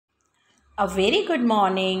A very good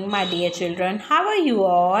morning, my dear children. How are you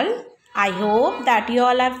all? I hope that you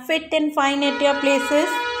all are fit and fine at your places.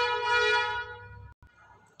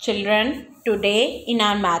 Children, today in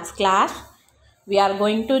our maths class, we are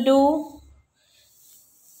going to do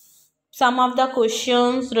some of the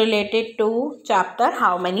questions related to chapter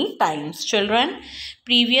How Many Times. Children,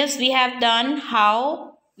 previous we have done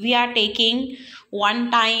how we are taking 1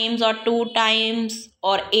 times or 2 times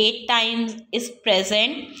or 8 times is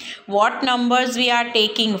present, what numbers we are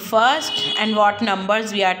taking first and what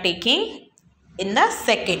numbers we are taking in the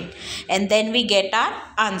second, and then we get our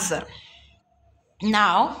answer.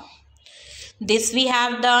 Now this we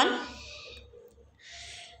have done.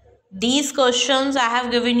 These questions I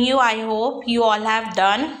have given you, I hope you all have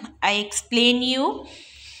done. I explain you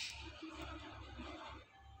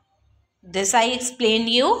this. I explained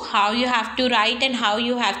you how you have to write and how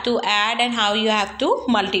you have to add and how you have to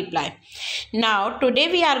multiply. Now today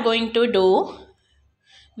we are going to do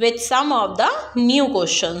with some of the new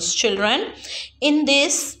questions, children. In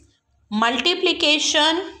this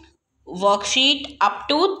multiplication worksheet up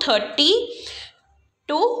to 30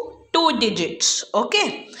 to 2 digits,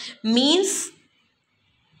 okay, means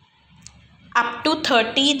up to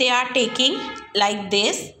 30 they are taking like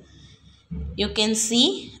this, you can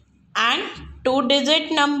see, and 2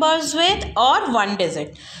 digit numbers with or 1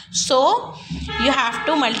 digit. So you have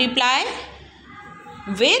to multiply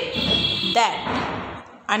with that.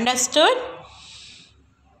 Understood?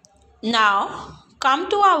 Now come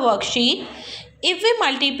to our worksheet. If we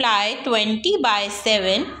multiply 20 by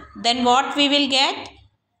 7, then what we will get?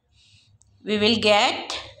 We will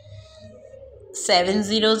get 7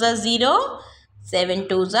 zeros are 0, 7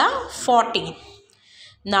 twos are 14.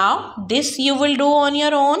 Now this you will do on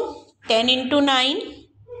your own. 10 into 9.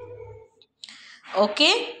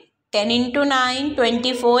 Okay. 10 into 9,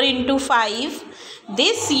 24 into 5.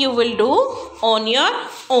 This you will do on your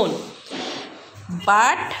own.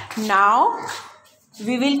 But now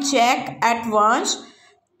we will check at once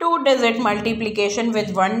 2 digit multiplication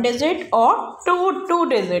with 1 digit or 2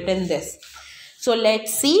 digit in this. So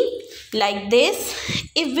let's see like this.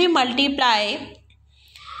 If we multiply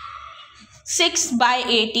 6 by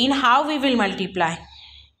 18, how we will multiply?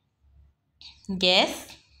 Yes.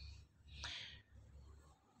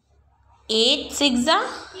 8 6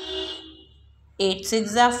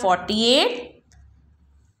 are 48.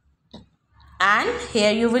 And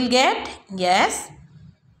here you will get, yes,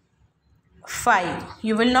 5.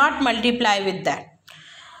 You will not multiply with that.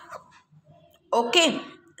 Okay.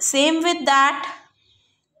 Same with that.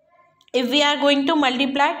 If we are going to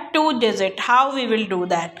multiply 2 digit, how we will do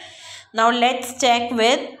that? Now let's check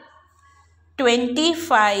with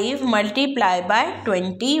 25 multiply by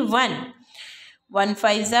 21. 1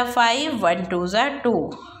 5s are 5, 1 2s are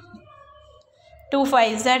 2. 2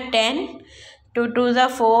 5s are 10, 2 2s are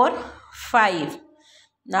 4, 5.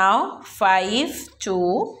 Now 5,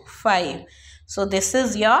 2, 5. So this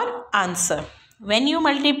is your answer. When you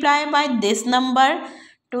multiply by this number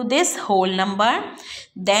to this whole number,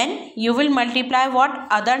 then you will multiply what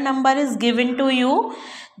other number is given to you.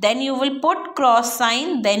 Then you will put cross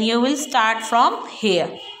sign. Then you will start from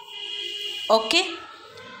here. Okay.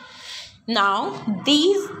 Now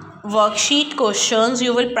these worksheet questions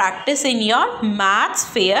you will practice in your maths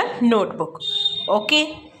fair notebook.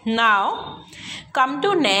 Okay. Now come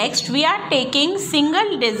to next. We are taking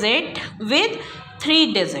single digit with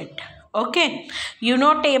 3 digit. Okay. You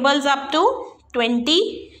know tables up to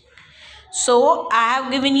 20. So I have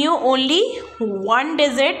given you only 1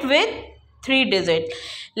 digit with 3 digit.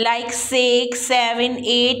 Like 6, 7,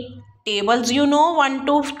 8 tables you know 1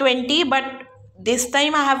 to 20. But this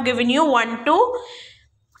time I have given you 1 to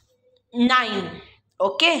 9.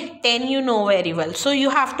 Okay. 10 you know very well. So you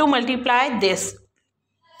have to multiply this.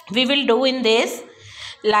 We will do in this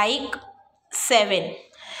like 7.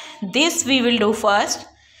 This we will do first.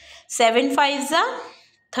 7 5s are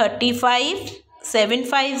 35. 7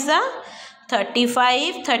 5s are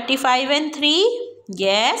 35. 35 and 3.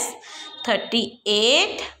 Yes.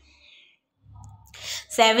 38.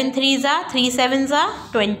 7 3s are 3 7s are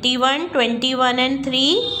 21. 21 and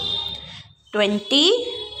 3.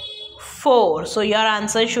 24. So your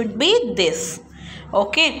answer should be this.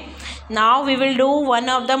 Okay. Now we will do one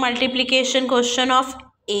of the multiplication question of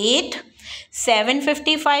 8.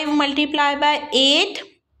 755 multiply by 8.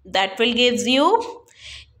 That will gives you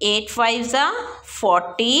 8 5s are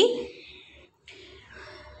 40.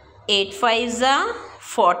 8 5s are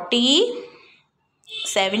 40.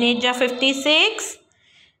 7 8s are 56.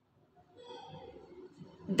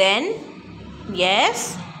 Then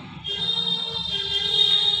yes,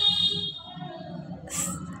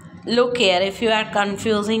 Look here, if you are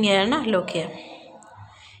confusing here, na, look here.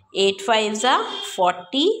 8 5s are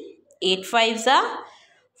 40, 8 5s are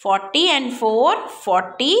 40 and 4,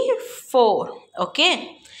 44.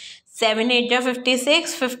 Okay. 7 8 are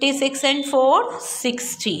 56, 56 and 4,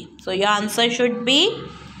 60. So your answer should be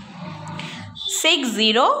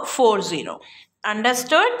 6040.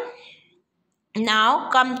 Understood? Now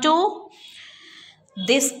come to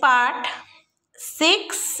this part.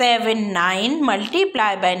 6 7 9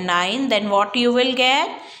 multiply by 9, then what you will get?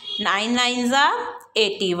 9 9s are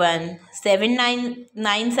 81, 7 9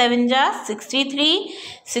 9 7s are 63,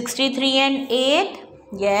 63 and 8,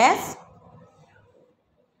 yes,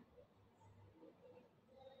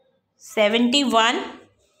 71.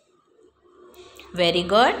 Very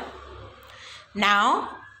good. Now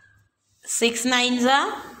 6 9s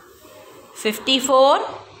are 54,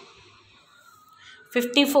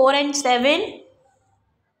 54 and 7,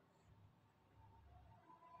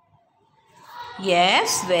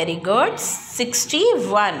 yes, very good,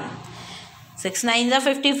 61. 6 9s are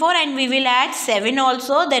 54 and we will add 7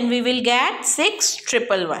 also, then we will get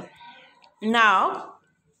 6111. Now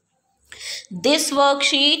this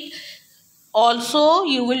worksheet also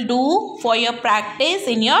you will do for your practice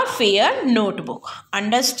in your fair notebook.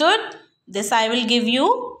 Understood? This I will give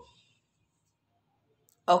you.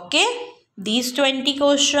 Okay, these 20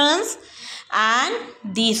 questions and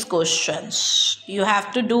these questions you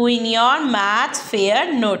have to do in your maths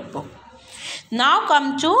fair notebook. Now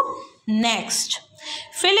come to next.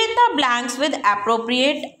 Fill in the blanks with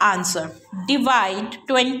appropriate answer. Divide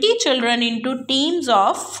 20 children into teams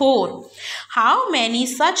of 4. How many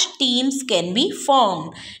such teams can be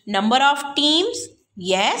formed? Number of teams?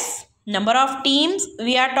 Yes, number of teams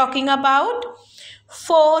we are talking about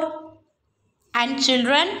 4 and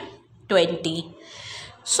children 20.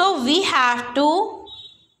 So we have to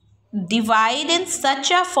divide in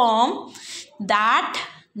such a form that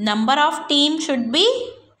number of teams should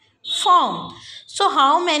be formed. So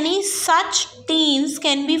how many such teams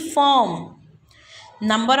can be formed?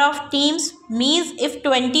 Number of teams means if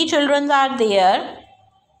 20 children are there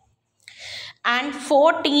and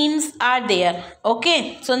 4 teams are there.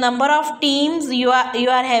 Okay, so number of teams you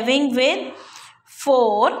are having with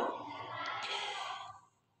 4.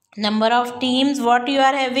 Number of teams what you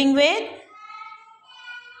are having with?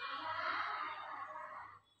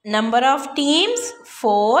 Number of teams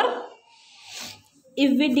 4.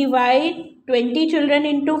 If we divide 20 children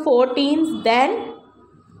into 4 teams, then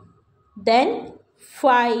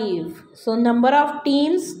 5. So number of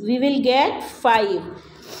teams we will get 5.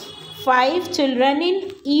 5 children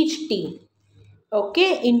in each team.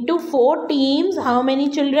 Okay, into 4 teams, how many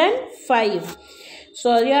children? 5.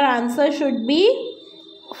 So your answer should be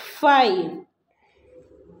 5.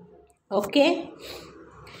 Okay,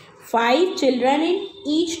 5 children in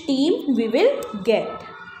each team we will get.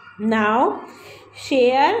 Now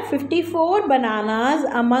share 54 bananas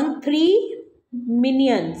among 3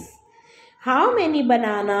 minions. How many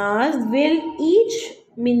bananas will each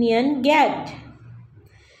minion get?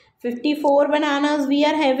 54 bananas we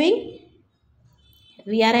are having.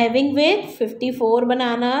 We are having with 54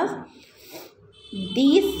 bananas.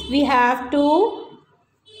 These we have to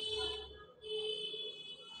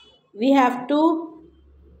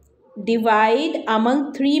divide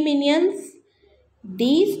among 3 minions.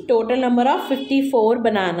 These total number of 54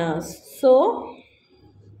 bananas. So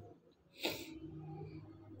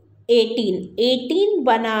 18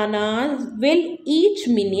 bananas will each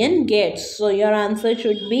minion get. So your answer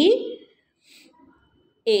should be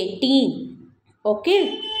 18.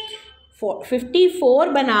 Okay, for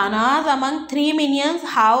 54 bananas among 3 minions,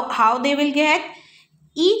 how they will get?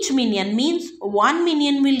 Each minion means 1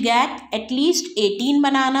 minion will get at least 18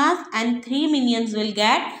 bananas and 3 minions will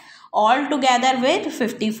get all together with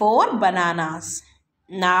 54 bananas.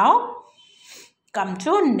 Now come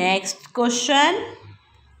to next question.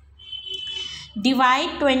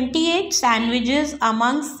 Divide 28 sandwiches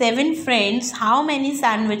among 7 friends. How many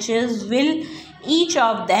sandwiches will each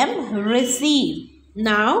of them receive?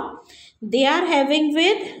 Now they are having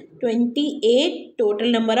with 28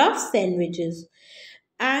 total number of sandwiches.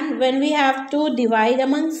 And when we have to divide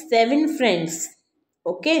among 7 friends,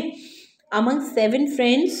 okay, among 7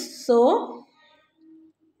 friends, so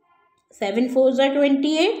 7 4s are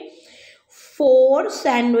 28, 4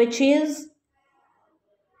 sandwiches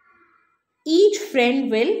each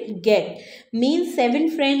friend will get. Means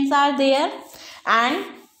 7 friends are there and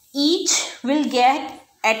each will get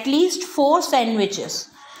at least 4 sandwiches.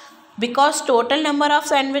 Because total number of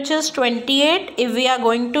sandwiches 28, if we are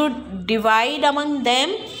going to divide among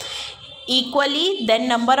them equally, then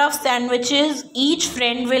number of sandwiches each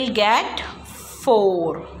friend will get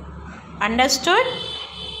 4. Understood?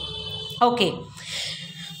 Okay.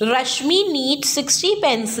 Rashmi needs 60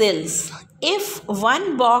 pencils. If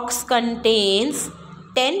one box contains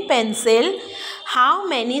 10 pencils, how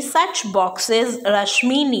many such boxes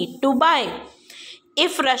Rashmi need to buy?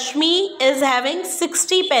 If Rashmi is having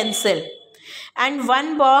 60 pencil and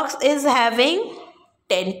one box is having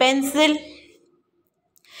 10 pencil,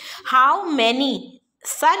 how many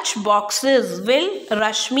such boxes will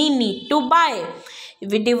Rashmi need to buy?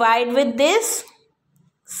 If we divide with this,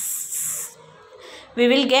 we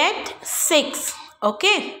will get 6.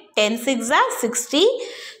 Okay, 10 6 are 60.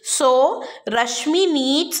 So Rashmi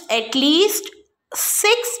needs at least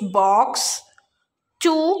 6 box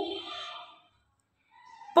to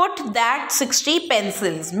put that 60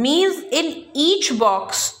 pencils. Means in each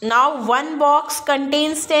box, now one box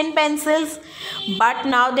contains 10 pencils, but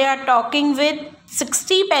now they are talking with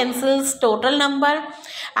 60 pencils total number,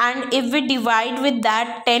 and if we divide with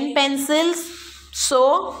that 10 pencils,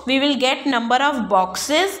 so we will get number of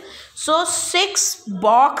boxes. So 6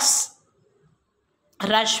 box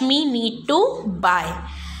Rashmi need to buy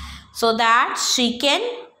so that she can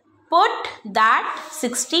put that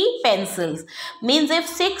 60 pencils. Means if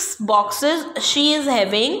 6 boxes she is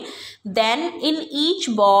having, then in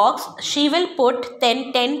each box she will put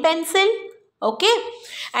 10 pencil. Okay,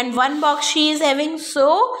 and one box she is having,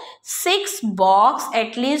 so 6 box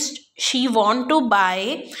at least she want to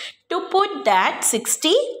buy to put that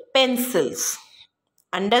 60 pencils.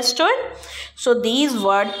 Understood? So these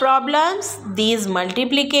word problems, these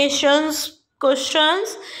multiplications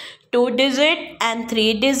questions, 2 digit and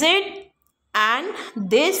 3 digit, and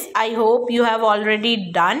this I hope you have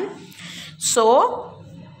already done. So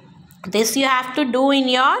this you have to do in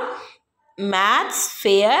your maths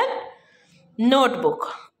fair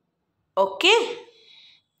notebook. Okay,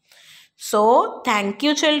 so thank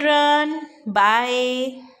you children.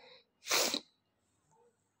 Bye.